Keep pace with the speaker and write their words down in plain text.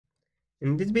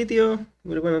In this video,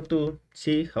 we're going to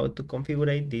see how to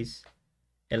configure this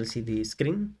LCD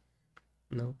screen.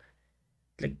 No,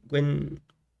 like when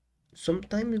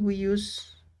sometimes we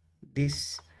use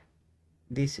this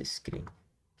screen.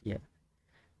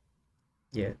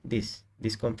 Yeah, this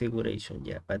configuration.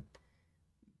 Yeah,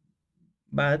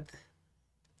 but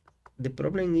the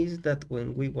problem is that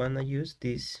when we wanna use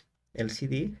this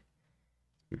LCD,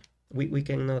 we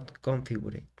cannot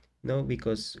configure it. No,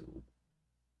 because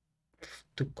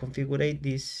to configure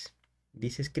this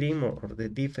screen or the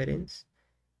difference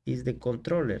is the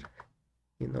controller.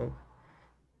 You know,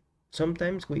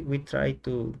 sometimes we try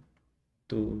to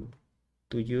to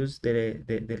use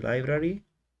the library,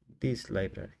 this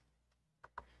library,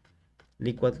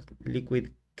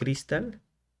 liquid crystal,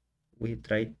 we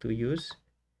try to use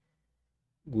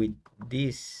with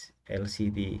this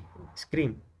LCD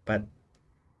screen, but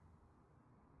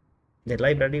the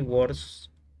library works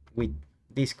with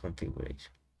this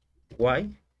configuration. Why?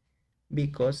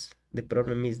 Because the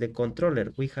problem is the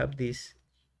controller. We have this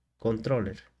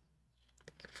controller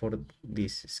for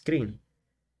this screen,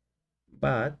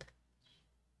 but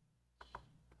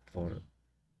for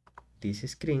this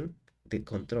screen, the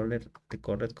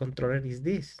correct controller is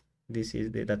this. This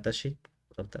is the datasheet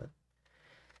of that.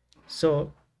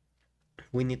 So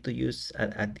we need to use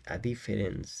a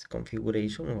different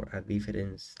configuration or a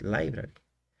different library.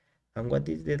 And what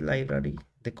is the library?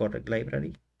 The correct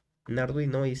library? In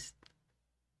Arduino is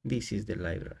this is the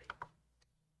library.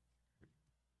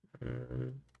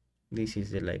 This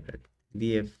is the library.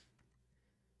 DF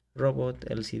robot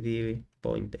LCD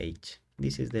point H.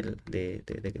 This is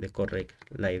the correct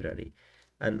library.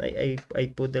 And I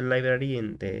put the library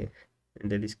in the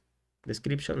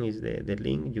description is the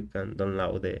link. You can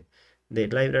download the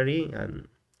library and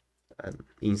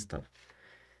install.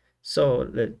 So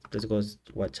let's go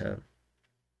watch an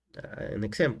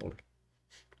example.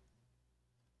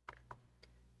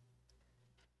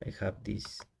 I have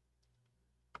this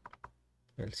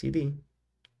LCD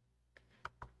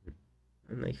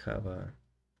and I have a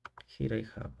here I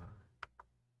have a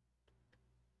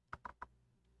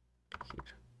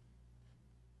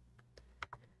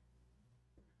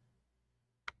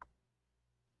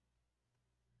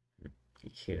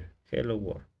here hello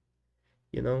world,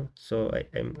 you know. So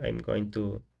I'm going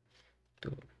to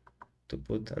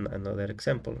put another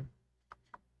example.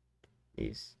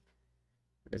 Is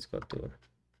let's go to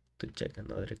check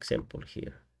another example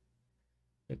here.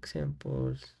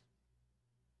 Examples,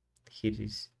 here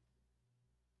is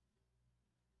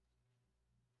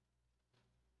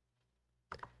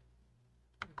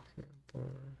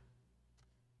example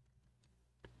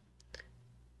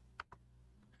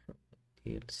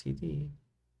LCD.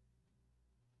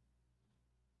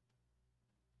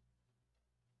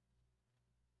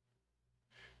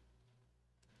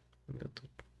 Go to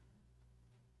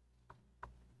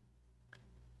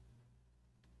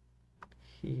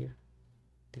here.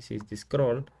 This is the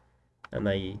scroll, and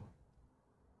I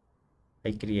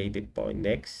create the point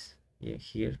X. Yeah,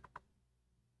 here.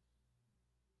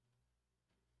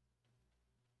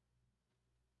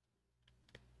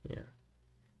 Yeah,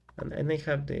 and I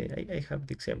have I have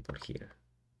the example here.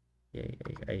 Yeah,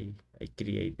 I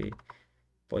create the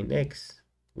point X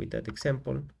with that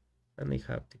example, and I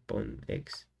have the point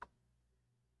X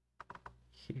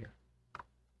here.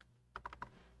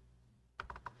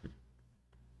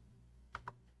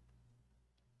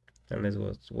 And let's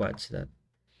go watch that.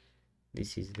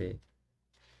 This is the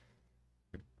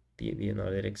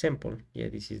another example. Yeah,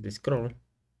 this is the scroll.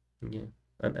 Yeah,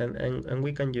 and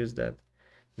we can use that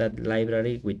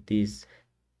library with this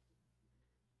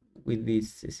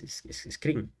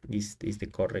screen. This is the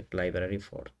correct library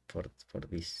for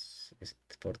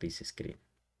this screen.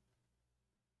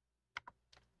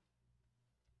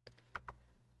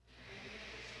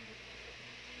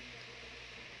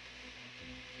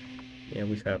 Yeah,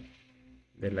 we have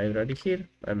the library here,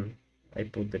 and I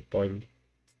put the point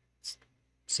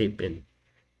zip in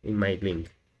my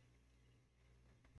link.